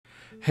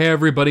Hey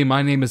everybody,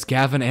 my name is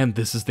Gavin and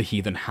this is the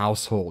Heathen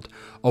Household.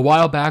 A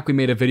while back we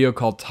made a video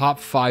called Top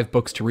 5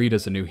 Books to Read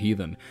as a New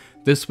Heathen.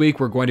 This week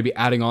we're going to be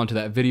adding on to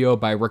that video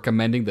by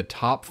recommending the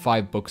top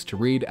 5 books to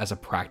read as a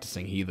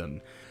practicing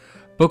heathen.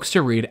 Books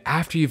to read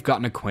after you've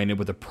gotten acquainted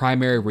with the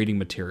primary reading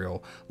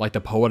material like the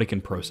Poetic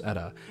and Prose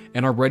Edda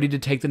and are ready to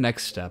take the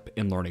next step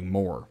in learning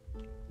more.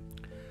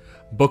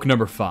 Book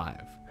number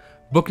 5.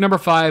 Book number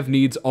 5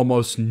 needs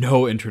almost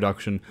no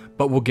introduction,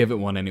 but we'll give it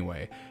one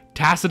anyway.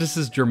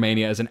 Tacitus's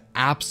Germania is an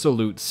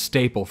absolute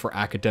staple for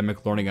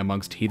academic learning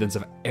amongst heathens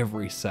of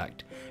every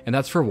sect, and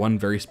that's for one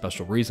very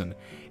special reason.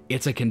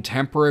 It's a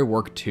contemporary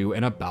work to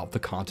and about the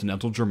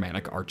continental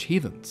Germanic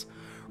arch-heathens.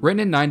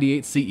 Written in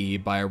 98 CE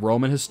by a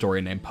Roman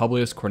historian named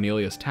Publius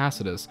Cornelius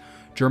Tacitus,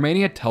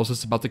 Germania tells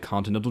us about the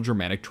continental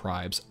Germanic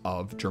tribes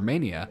of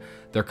Germania,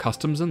 their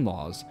customs and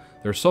laws,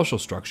 their social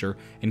structure,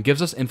 and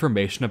gives us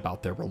information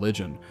about their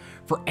religion.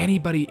 For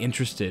anybody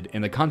interested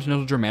in the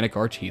continental Germanic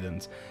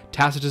arch-heathens,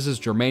 Tacitus's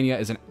Germania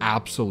is an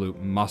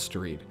absolute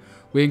must-read.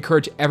 We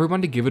encourage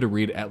everyone to give it a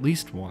read at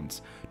least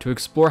once, to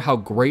explore how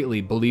greatly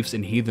beliefs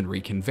in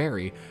heathenry can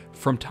vary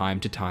from time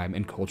to time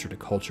and culture to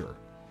culture.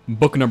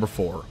 Book number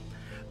 4.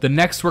 The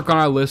next work on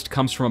our list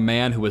comes from a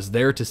man who was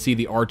there to see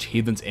the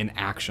arch-heathens in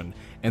action,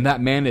 and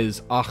that man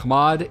is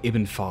Ahmad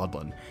ibn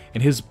Fadlan,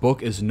 and his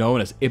book is known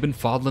as Ibn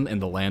Fadlan in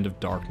the Land of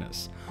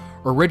Darkness.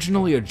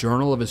 Originally a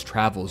journal of his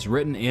travels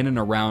written in and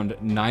around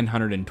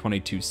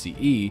 922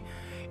 CE,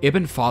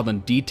 Ibn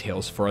Fadlan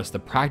details for us the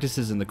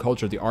practices and the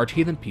culture of the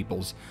arch-heathen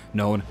peoples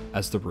known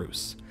as the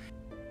Rus.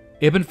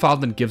 Ibn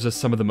Fadlan gives us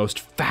some of the most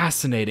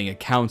fascinating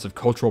accounts of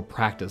cultural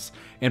practice,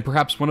 and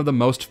perhaps one of the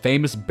most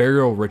famous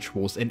burial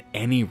rituals in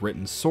any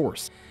written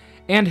source.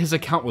 And his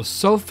account was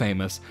so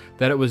famous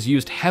that it was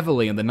used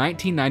heavily in the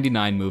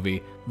 1999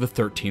 movie, The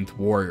 13th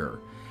Warrior.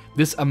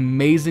 This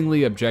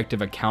amazingly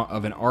objective account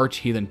of an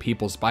arch-heathen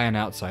peoples by an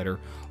outsider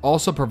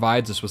also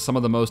provides us with some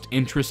of the most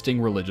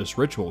interesting religious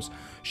rituals,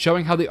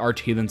 showing how the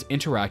arch-heathens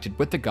interacted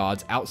with the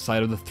gods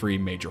outside of the 3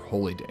 major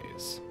holy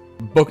days.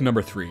 Book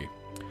number 3.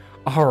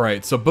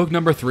 Alright, so book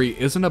number 3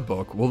 isn't a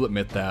book, we'll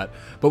admit that,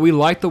 but we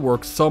like the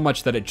work so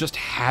much that it just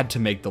had to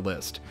make the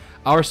list.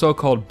 Our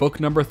so-called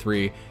book number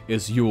 3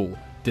 is Yule,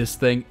 This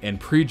Thing, and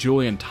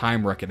Pre-Julian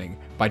Time Reckoning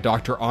by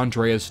Dr.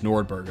 Andreas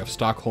Nordberg of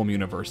Stockholm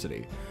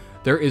University.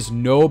 There is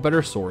no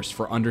better source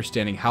for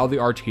understanding how the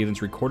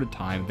arch-heathens recorded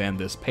time than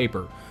this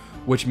paper,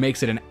 which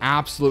makes it an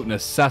absolute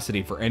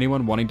necessity for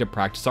anyone wanting to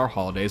practice our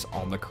holidays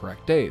on the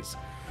correct days.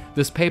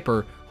 This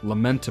paper,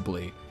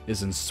 lamentably,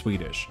 is in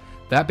Swedish.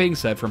 That being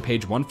said, from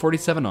page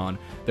 147 on,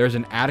 there's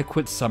an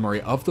adequate summary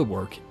of the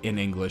work in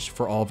English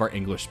for all of our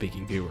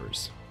English-speaking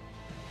viewers.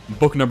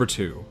 Book number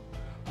 2.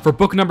 For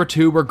book number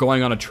 2, we're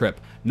going on a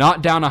trip,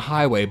 not down a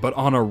highway, but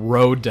on a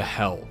road to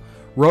hell.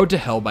 Road to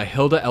Hell by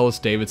Hilda Ellis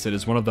Davidson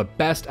is one of the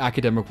best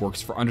academic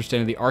works for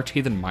understanding the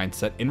arch-heathen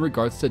mindset in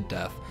regards to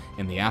death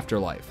and the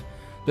afterlife.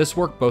 This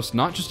work boasts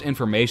not just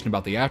information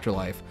about the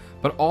afterlife,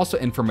 but also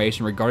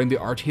information regarding the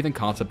arch-heathen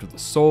concept of the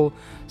soul,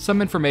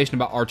 some information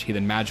about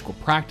arch-heathen magical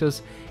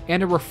practice,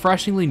 and a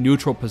refreshingly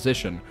neutral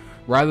position,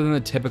 rather than the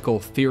typical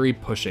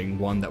theory-pushing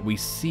one that we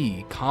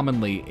see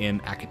commonly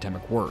in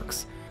academic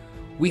works.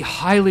 We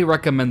highly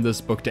recommend this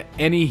book to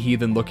any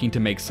heathen looking to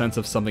make sense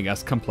of something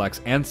as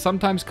complex and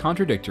sometimes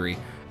contradictory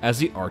as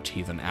the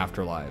arch-heathen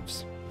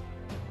afterlives.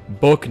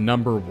 Book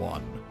number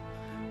 1.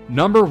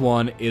 Number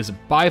 1 is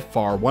by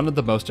far one of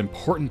the most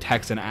important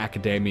texts in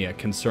academia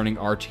concerning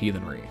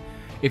arch-heathenry.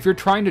 If you're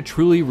trying to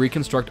truly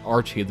reconstruct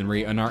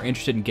arch-heathenry and are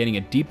interested in gaining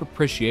a deep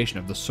appreciation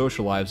of the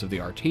social lives of the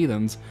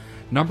arch-heathens,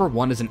 number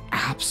 1 is an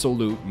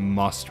absolute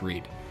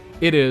must-read.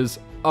 It is,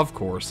 of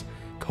course,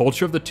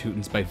 Culture of the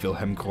Teutons by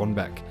Wilhelm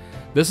Grunbeck.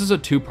 This is a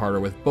 2-parter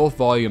with both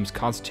volumes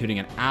constituting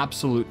an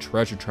absolute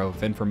treasure trove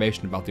of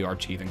information about the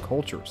arch-heathen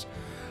cultures.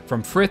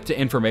 From Frith to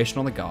information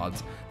on the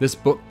gods, this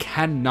book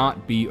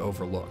cannot be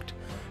overlooked.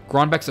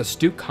 Grunbeck's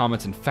astute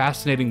comments and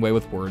fascinating way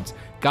with words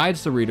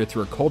guides the reader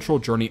through a cultural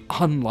journey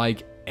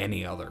unlike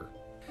any other.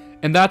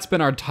 And that's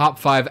been our top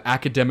 5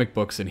 academic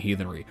books in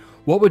heathenry.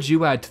 What would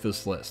you add to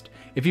this list?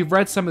 If you've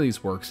read some of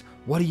these works,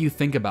 what do you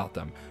think about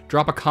them?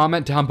 Drop a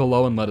comment down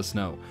below and let us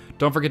know.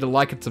 Don't forget to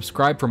like and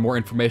subscribe for more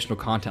informational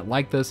content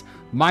like this.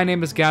 My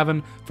name is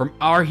Gavin. From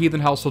our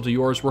heathen household to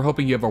yours, we're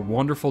hoping you have a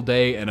wonderful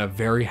day and a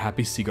very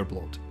happy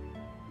Segerblot.